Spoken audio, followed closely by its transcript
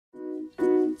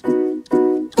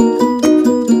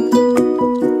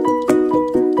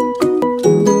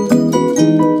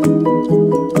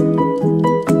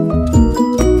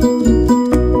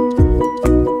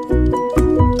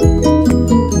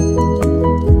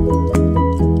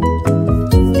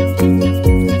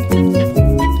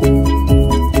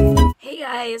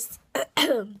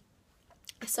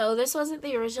So this wasn't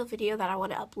the original video that I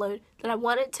wanted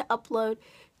to upload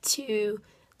to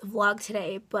the vlog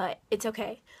today, but it's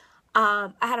okay.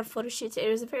 I had a photo shoot today.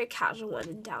 It was a very casual one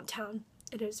in downtown,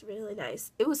 and it was really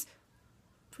nice. It was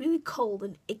really cold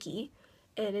and icky,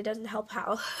 and it doesn't help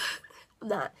how I'm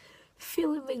not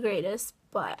feeling the greatest,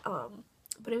 but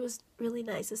it was really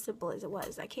nice, as simple as it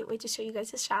was. I can't wait to show you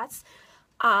guys the shots.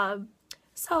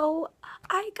 So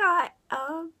I got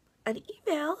an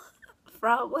email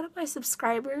from one of my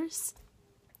subscribers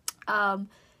asking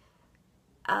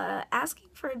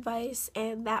for advice,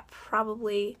 and that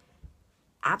probably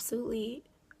absolutely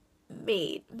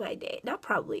made my day. Not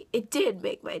probably, it did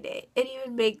make my day. It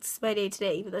even makes my day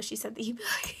today, even though she sent the email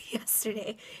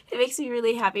yesterday. It makes me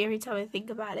really happy every time I think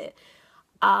about it.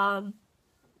 I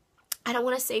don't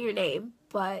want to say your name,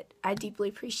 but I deeply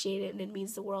appreciate it, and it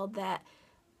means the world that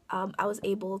I was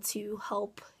able to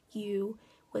help you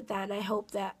with that, and I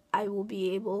hope that I will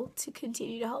be able to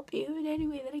continue to help you in any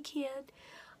way that I can.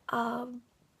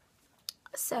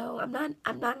 So I'm not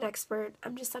an expert.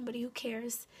 I'm just somebody who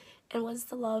cares and wants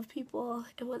to love people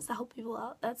and wants to help people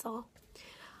out. That's all.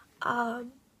 I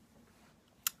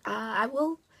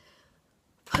will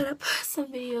put up some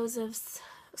videos of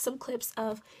some clips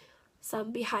of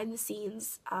some behind the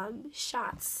scenes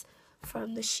shots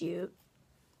from the shoot.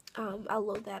 I'll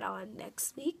load that on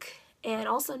next week, and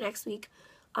also next week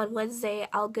on Wednesday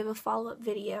I'll give a follow-up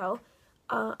video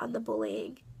on the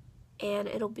bullying, and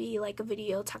it'll be like a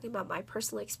video talking about my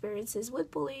personal experiences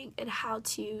with bullying and how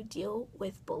to deal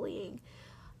with bullying,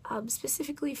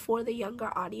 specifically for the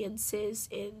younger audiences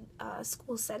in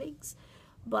school settings,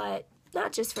 but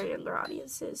not just for younger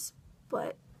audiences,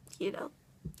 but you know,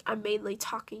 I'm mainly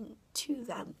talking to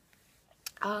them.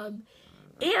 And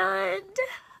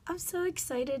I'm so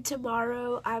excited.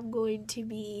 Tomorrow I'm going to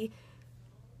be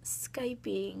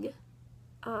Skyping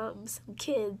some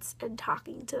kids and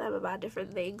talking to them about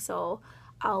different things, so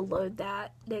I'll load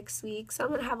that next week. So I'm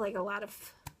gonna have like a lot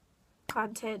of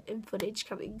content and footage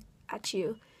coming at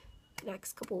you the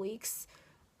next couple weeks,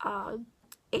 and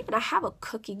I have a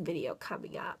cooking video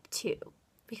coming up too,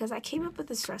 because I came up with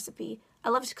this recipe. I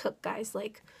love to cook, guys.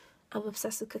 Like, I'm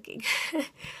obsessed with cooking.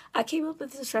 I came up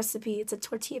with this recipe. It's a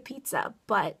tortilla pizza,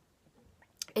 but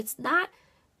it's not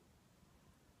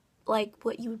like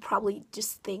what you would probably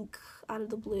just think out of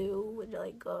the blue when you're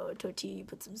like, oh, tortilla, you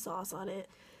put some sauce on it.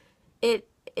 It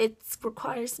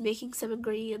requires making some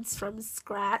ingredients from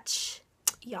scratch.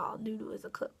 Y'all, Nunu is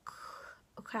a cook,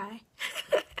 okay?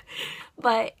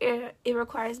 But it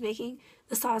requires making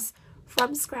the sauce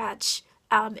from scratch,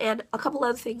 and a couple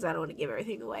other things. I don't want to give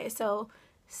everything away. So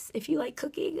if you like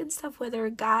cooking and stuff, whether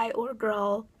a guy or a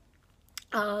girl,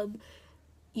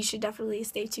 you should definitely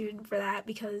stay tuned for that,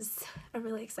 because I'm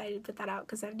really excited to put that out,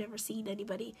 because I've never seen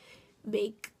anybody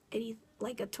make any,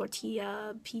 like a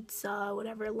tortilla, pizza,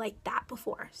 whatever, like that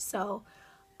before. So,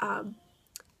 I'm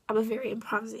a very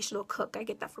improvisational cook. I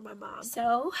get that from my mom.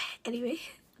 So, anyway,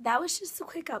 that was just a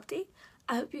quick update.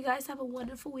 I hope you guys have a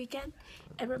wonderful weekend,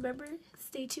 and remember,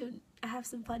 stay tuned. I have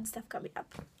some fun stuff coming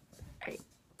up. Alright,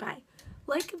 bye.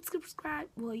 Like and subscribe.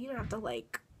 Well, you don't have to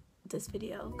like this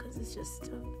video, because it's just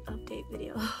an update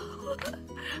video.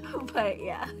 But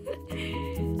yeah.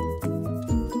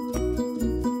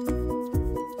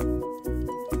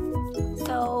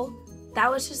 So that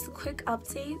was just a quick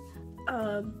update.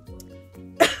 Oh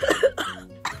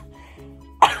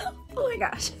my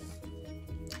gosh.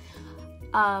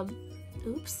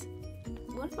 Oops.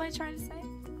 What am I trying to say?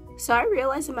 So I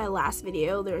realized in my last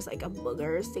video there was like a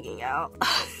booger sticking out.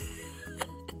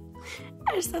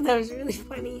 I just thought that was really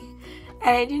funny, and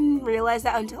I didn't realize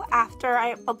that until after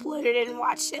I uploaded it and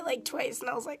watched it like twice, and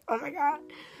I was like, oh my god,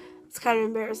 it's kind of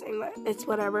embarrassing, but it's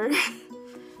whatever.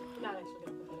 Not actually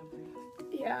gonna put that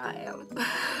up there. Yeah, I am.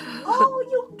 Oh,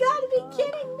 you gotta be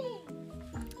kidding me!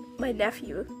 My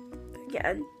nephew,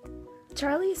 again.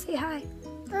 Charlie, say hi.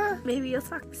 Maybe you'll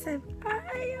talk the same.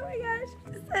 Hi, oh my gosh,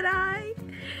 I said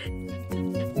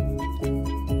hi.